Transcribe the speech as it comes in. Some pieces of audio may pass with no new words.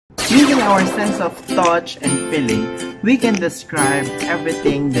Using our sense of touch and feeling, we can describe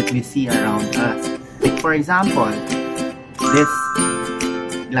everything that we see around us. Like for example, this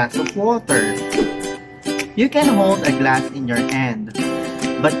glass of water. You can hold a glass in your hand,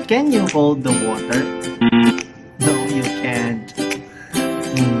 but can you hold the water? No, you can't.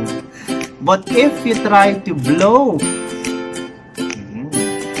 But if you try to blow,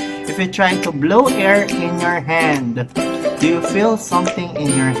 air in your hand, do you feel something in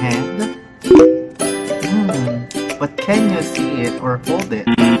your hand? But can you see it or hold it?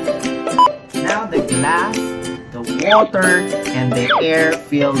 Now the glass, the water, and the air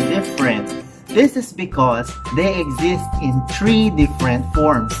feel different. This is because they exist in 3 different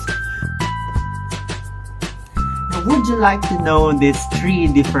forms. Now, would you like to know these 3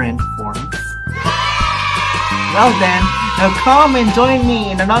 different forms? Well then, now come and join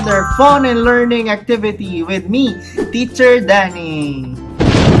me in another fun and learning activity with me, Teacher Danny.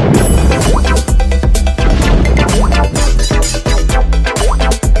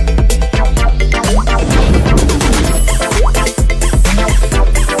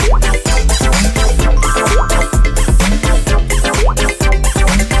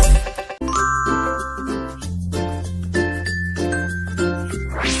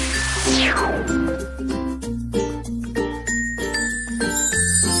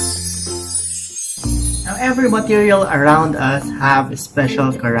 Every material around us have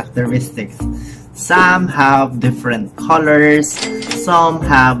special characteristics. Some have different colors, some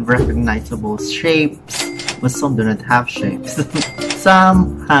have recognizable shapes, but some do not have shapes.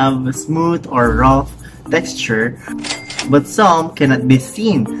 Some have smooth or rough texture, but some cannot be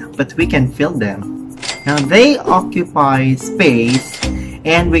seen, but we can feel them. Now they occupy space,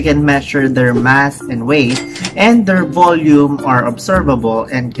 and we can measure their mass and weight, and their volume are observable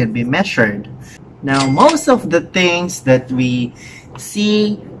and can be measured. Now, most of the things that we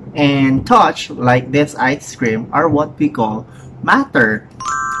see and touch, like this ice cream, are what we call matter.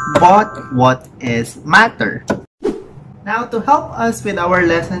 But what is matter? Now, to help us with our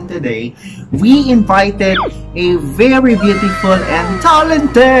lesson today, we invited a very beautiful and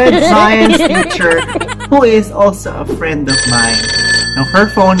talented science teacher who is also a friend of mine. Now, her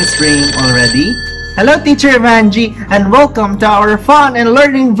phone is ringing already. Hello, Teacher Vanjie, and welcome to our fun and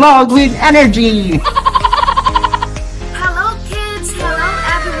learning vlog with energy! Hello, kids! Hello,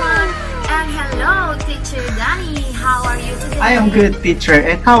 everyone! And hello, Teacher Danny! How are you today? I am good, teacher.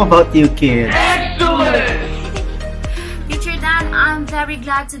 And how about you, kids? Excellent! Teacher Dan, I'm very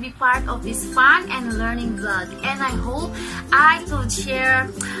glad to be part of this fun and learning vlog. And I hope I could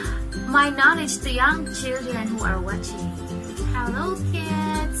share my knowledge to young children who are watching. Hello,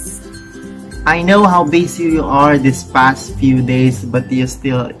 kids! I know how busy you are this past few days, but you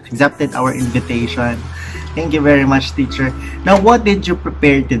still accepted our invitation. Thank you very much, teacher. Now, what did you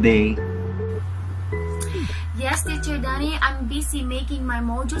prepare today? Yes, Teacher Danny, I'm busy making my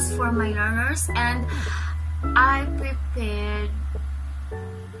modules for my learners, and I prepared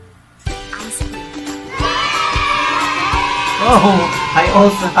ice cream. Oh, I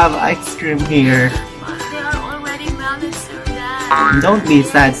also have ice cream here. But they are already melted, Sir Dan. Don't be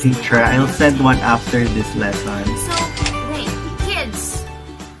sad, teacher. I'll send one after this lesson. So, wait, kids,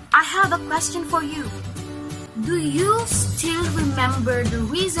 I have a question for you. Do you still remember the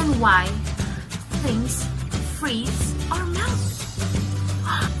reason why things freeze or melt?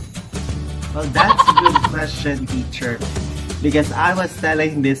 Well, that's a good question, teacher. Because I was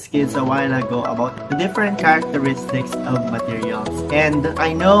telling these kids a while ago about the different characteristics of materials. And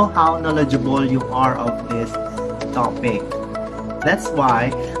I know how knowledgeable you are of this topic. That's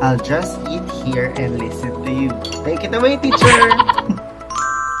why I'll just eat here and listen to you. Take it away, teacher!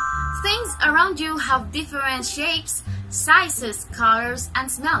 Things around you have different shapes, sizes, colors,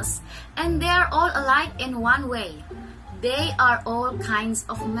 and smells. And they're all alike in one way. They are all kinds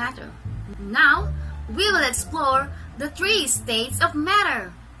of matter. Now, we will explore the 3 states of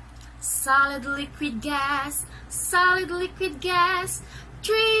matter. Solid, liquid, gas. Solid, liquid, gas.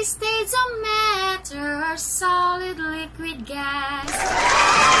 3 states of matter. Solid, liquid, gas.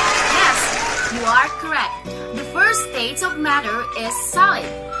 Yes, you are correct. The first state of matter is solid.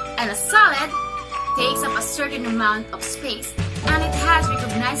 And a solid takes up a certain amount of space, and it has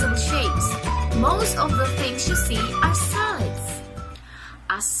recognizable shapes. Most of the things you see are solids.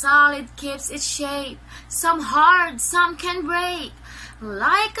 A solid keeps its shape. Some hard, some can break.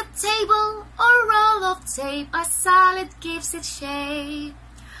 Like a table or roll of tape, a solid keeps its shape.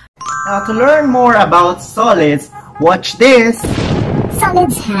 Now, to learn more about solids, watch this.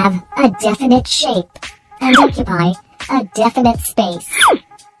 Solids have a definite shape and occupy a definite space.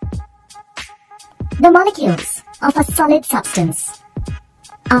 The molecules of a solid substance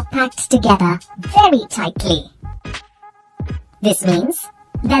are packed together very tightly. This means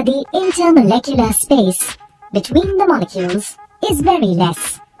that the intermolecular space between the molecules is very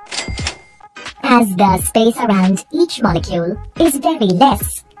less. As the space around each molecule is very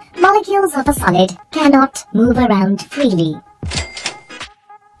less, molecules of a solid cannot move around freely.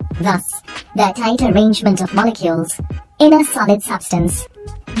 Thus, the tight arrangement of molecules in a solid substance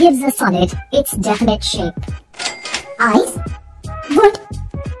gives a solid its definite shape. Ice, wood,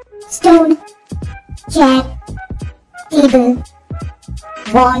 stone, chair, table,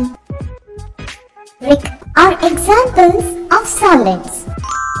 wall, brick are examples of solids.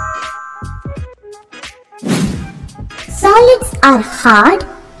 Solids are hard,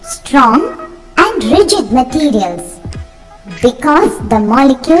 strong and rigid materials because the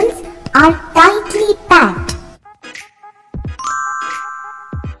molecules are tightly packed.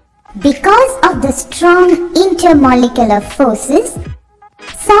 Because of the strong intermolecular forces,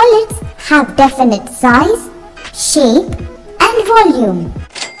 solids have definite size, shape and volume.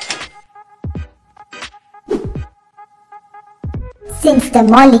 Since the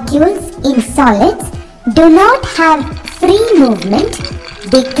molecules in solids do not have free movement,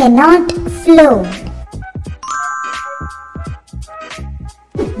 they cannot flow.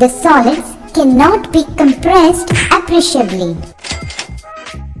 The solids cannot be compressed appreciably.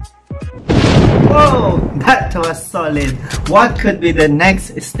 Whoa, that was solid. What could be the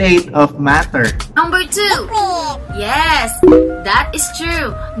next state of matter? Number 2. Yes, that is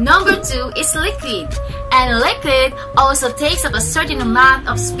true. Number 2 is liquid. And liquid also takes up a certain amount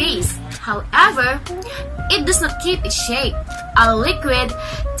of space. However, it does not keep its shape. A liquid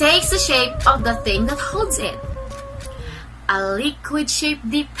takes the shape of the thing that holds it. A liquid shape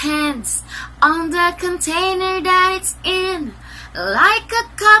depends on the container that it's in. Like a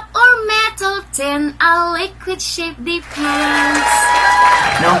cup or metal tin, a liquid shape depends.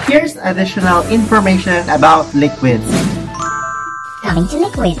 Now here's additional information about liquids. Coming to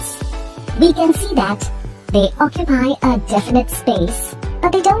liquids, we can see that they occupy a definite space,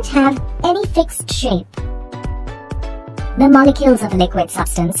 but they don't have any fixed shape. The molecules of a liquid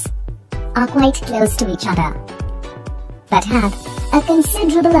substance are quite close to each other, but have a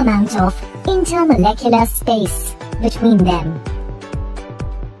considerable amount of intermolecular space between them.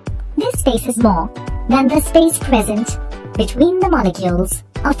 This space is more than the space present between the molecules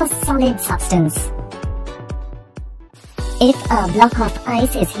of a solid substance. If a block of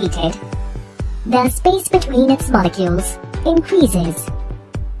ice is heated, the space between its molecules increases,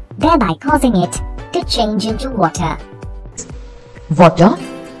 thereby causing it to change into water. Water,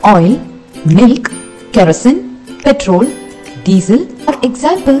 oil, milk, kerosene, petrol, diesel are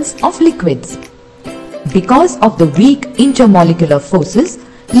examples of liquids. Because of the weak intermolecular forces,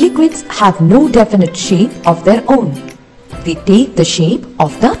 liquids have no definite shape of their own. They take the shape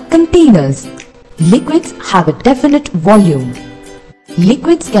of the containers. Liquids have a definite volume.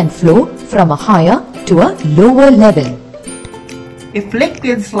 Liquids can flow from a higher to a lower level. If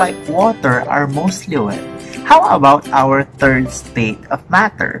liquids like water are mostly wet, how about our third state of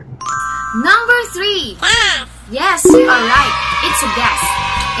matter? Number 3. Yes, you are right. It's a gas.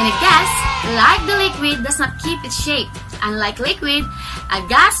 In a gas, like the liquid does not keep its shape. Unlike liquid, a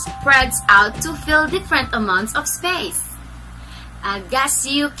gas spreads out to fill different amounts of space. A gas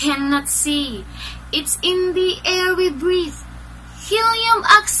you cannot see. It's in the air we breathe. Helium,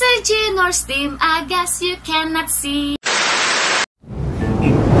 oxygen, or steam, a gas you cannot see.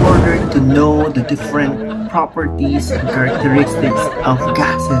 In order to know the different properties and characteristics of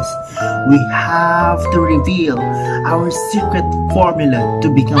gases, we have to reveal our secret formula to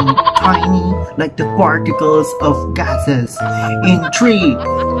become tiny like the particles of gases. In 3,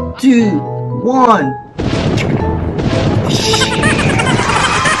 2, 1.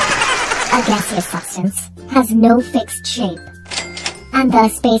 A gaseous substance has no fixed shape, and the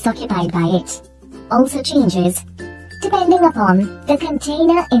space occupied by it also changes depending upon the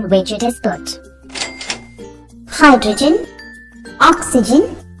container in which it is put. Hydrogen,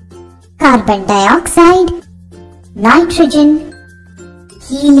 oxygen, carbon dioxide, nitrogen,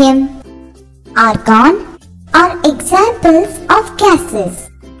 helium, argon are examples of gases.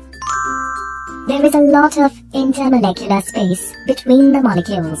 There is a lot of intermolecular space between the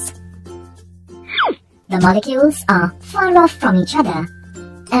molecules. The molecules are far off from each other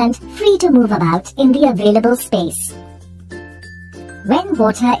and free to move about in the available space. When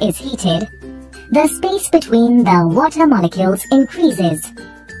water is heated, the space between the water molecules increases,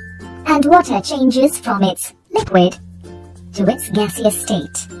 and water changes from its liquid to its gaseous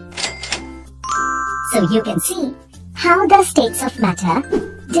state. So you can see how the states of matter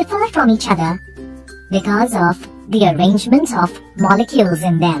differ from each other because of the arrangement of molecules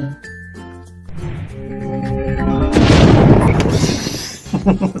in them.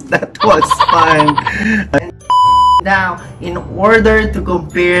 That was fun. Now, in order to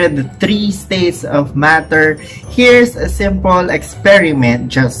compare the three states of matter, here's a simple experiment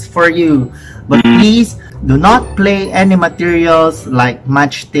just for you. But please do not play any materials like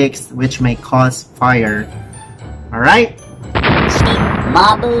matchsticks which may cause fire. Alright?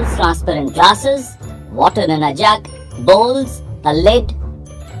 Marbles, transparent glasses, water in a jug, bowls, a lid,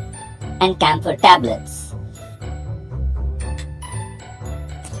 and camphor tablets.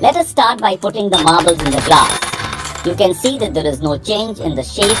 Let us start by putting the marbles in the glass. You can see that there is no change in the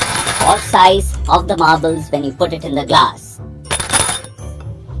shape or size of the marbles when you put it in the glass.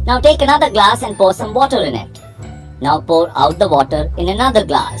 Now take another glass and pour some water in it. Now pour out the water in another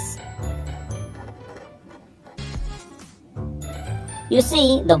glass. You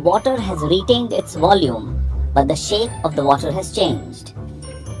see, the water has retained its volume, but the shape of the water has changed.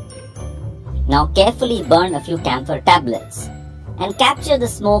 Now carefully burn a few camphor tablets and capture the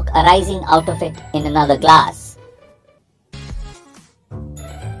smoke arising out of it in another glass.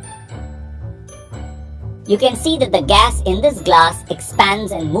 You can see that the gas in this glass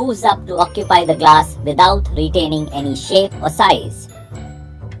expands and moves up to occupy the glass without retaining any shape or size.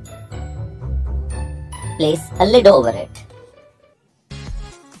 Place a lid over it.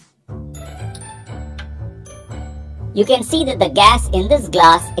 You can see that the gas in this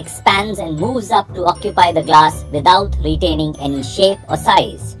glass expands and moves up to occupy the glass without retaining any shape or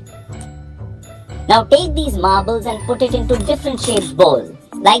size. Now take these marbles and put it into different shaped bowls,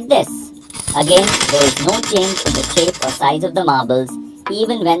 like this. Again, there is no change in the shape or size of the marbles,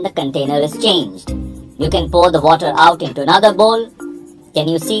 even when the container is changed. You can pour the water out into another bowl. Can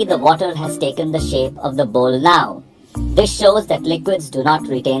you see the water has taken the shape of the bowl now? This shows that liquids do not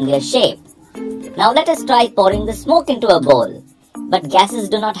retain their shape. Now let us try pouring the smoke into a bowl. But gases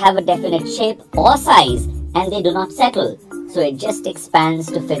do not have a definite shape or size and they do not settle, so it just expands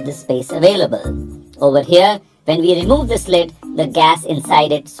to fit the space available. Over here, when we remove this lid, the gas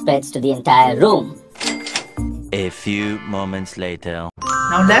inside it spreads to the entire room. A few moments later.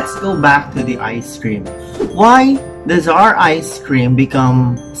 Now let's go back to the ice cream. Why does our ice cream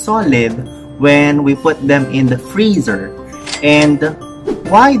become solid when we put them in the freezer? And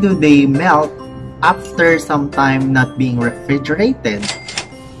why do they melt after some time not being refrigerated?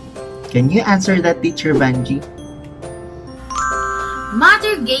 Can you answer that, Teacher Vanjie?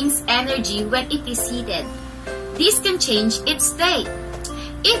 Matter gains energy when it is heated. This can change its state.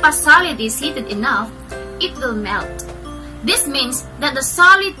 If a solid is heated enough, it will melt. This means that the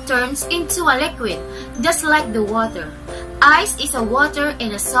solid turns into a liquid, just like the water. Ice is a water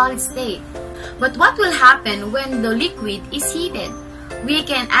in a solid state. But what will happen when the liquid is heated? We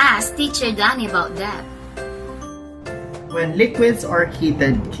can ask Teacher Danny about that. When liquids are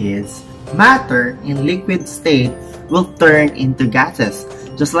heated, kids, matter in liquid state will turn into gases.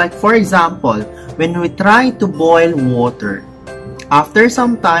 Just like, for example, when we try to boil water. After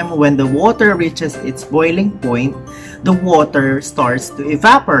some time, when the water reaches its boiling point, the water starts to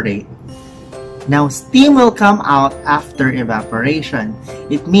evaporate. Now, steam will come out after evaporation.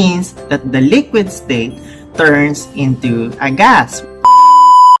 It means that the liquid state turns into a gas.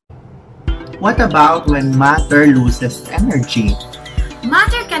 What about when matter loses energy?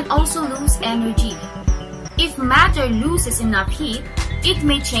 Matter can also lose energy. If matter loses enough heat, it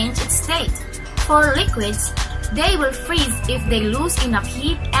may change its state. For liquids, they will freeze if they lose enough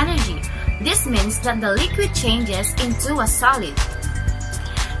heat energy. This means that the liquid changes into a solid.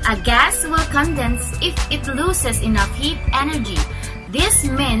 A gas will condense if it loses enough heat energy. This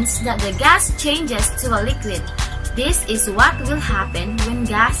means that the gas changes to a liquid. This is what will happen when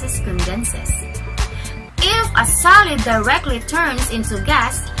gases condenses. If a solid directly turns into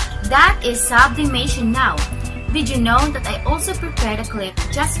gas, that is sublimation now. Did you know that I also prepared a clip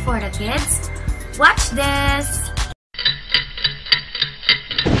just for the kids? Watch this!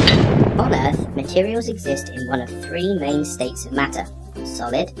 On Earth, materials exist in one of three main states of matter: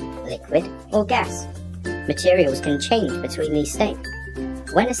 solid, liquid, or gas. Materials can change between these states.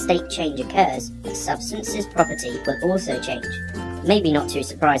 When a state change occurs, a substance's property will also change. Maybe not too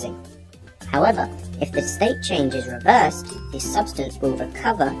surprising. However, if the state change is reversed, the substance will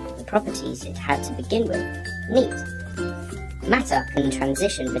recover the properties it had to begin with. Neat. Matter can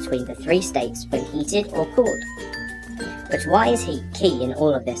transition between the three states when heated or cooled. But why is heat key in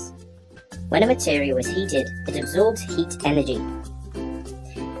all of this? When a material is heated, it absorbs heat energy.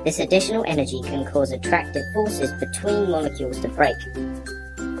 This additional energy can cause attractive forces between molecules to break.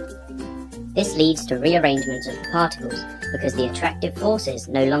 This leads to rearrangement of the particles because the attractive forces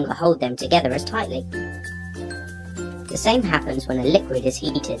no longer hold them together as tightly. The same happens when a liquid is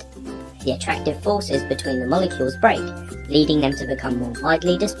heated. The attractive forces between the molecules break, leading them to become more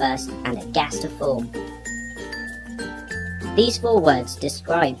widely dispersed and a gas to form. These 4 words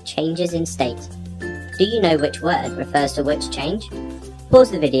describe changes in state. Do you know which word refers to which change?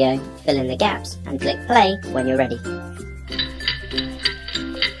 Pause the video, fill in the gaps, and click play when you're ready.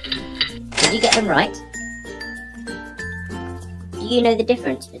 Did you get them right? Do you know the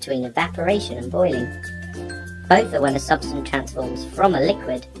difference between evaporation and boiling? Both are when a substance transforms from a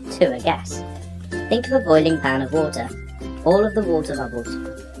liquid to a gas. Think of a boiling pan of water. All of the water bubbles.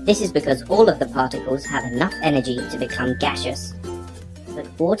 This is because all of the particles have enough energy to become gaseous. But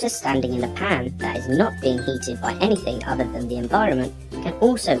water standing in a pan that is not being heated by anything other than the environment can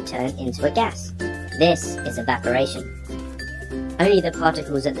also turn into a gas. This is evaporation. Only the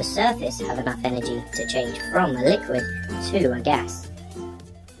particles at the surface have enough energy to change from a liquid to a gas.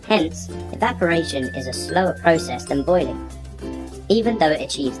 Hence, evaporation is a slower process than boiling, even though it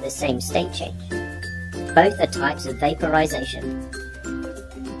achieves the same state change. Both are types of vaporization.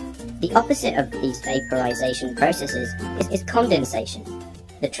 The opposite of these vaporization processes is condensation,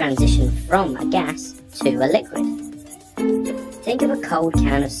 the transition from a gas to a liquid. Think of a cold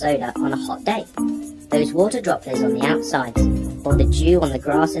can of soda on a hot day. Those water droplets on the outsides, or the dew on the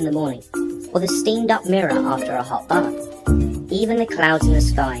grass in the morning, or the steamed up mirror after a hot bath, even the clouds in the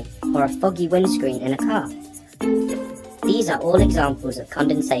sky, or a foggy windscreen in a car. These are all examples of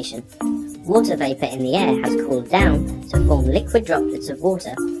condensation. Water vapor in the air has cooled down to form liquid droplets of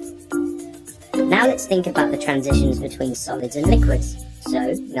water. Now let's think about the transitions between solids and liquids,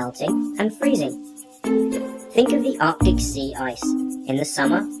 so melting and freezing. Think of the Arctic sea ice. In the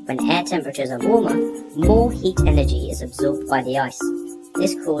summer, when air temperatures are warmer, more heat energy is absorbed by the ice.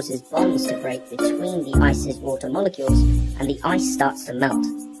 This causes bonds to break between the ice's water molecules and the ice starts to melt.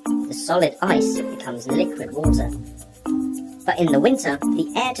 The solid ice becomes liquid water. But in the winter,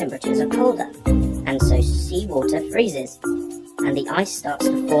 the air temperatures are colder, and so seawater freezes, and the ice starts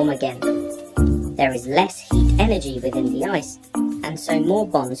to form again. There is less heat energy within the ice, and so more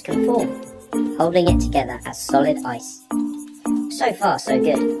bonds can form, holding it together as solid ice. So far, so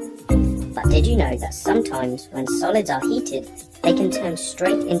good. But did you know that sometimes when solids are heated, they can turn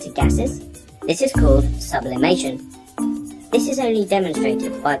straight into gases? This is called sublimation. This is only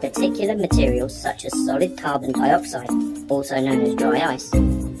demonstrated by particular materials such as solid carbon dioxide, also known as dry ice.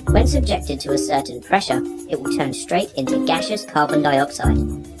 When subjected to a certain pressure, it will turn straight into gaseous carbon dioxide.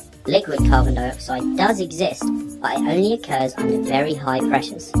 Liquid carbon dioxide does exist, but it only occurs under very high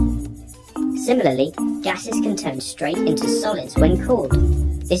pressures. Similarly, gases can turn straight into solids when cooled.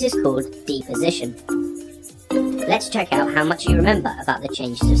 This is called deposition. Let's check out how much you remember about the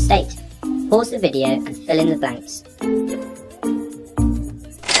changes of state. Pause the video and fill in the blanks.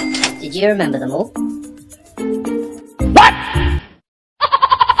 Did you remember them all?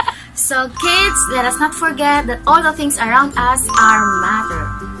 So kids, let us not forget that all the things around us are matter.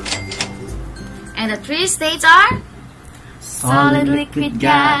 And the 3 states are solid, liquid,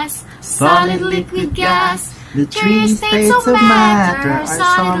 gas, solid, liquid, gas. The 3 states of matter are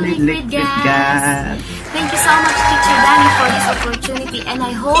solid, liquid, gas. Thank you so much, Teacher Danny, for this opportunity, and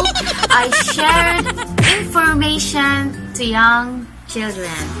I hope I shared information to young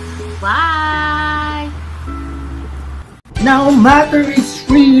children. Bye! Now matter is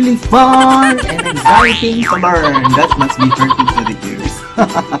really fun and exciting to learn. That must be hurting to the ears.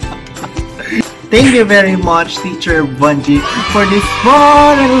 Thank you very much, Teacher Vanjie, for this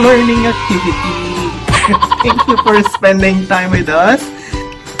fun and learning activity. Thank you for spending time with us.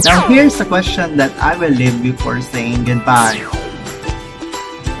 Now here's a question that I will leave before saying goodbye.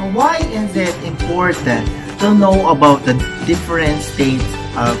 Why is it important to know about the different states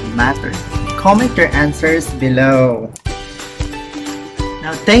of matter? Comment your answers below.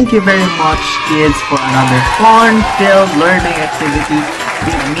 Now thank you very much, kids, for another fun-filled learning activity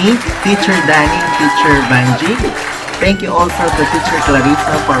with me, Teacher Danny and Teacher Vanjie. Thank you also to Teacher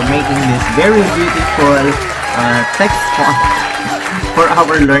Clarissa for making this very beautiful text font for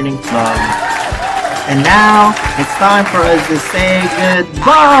our learning vlog. And now, it's time for us to say goodbye!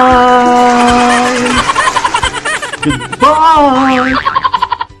 Goodbye!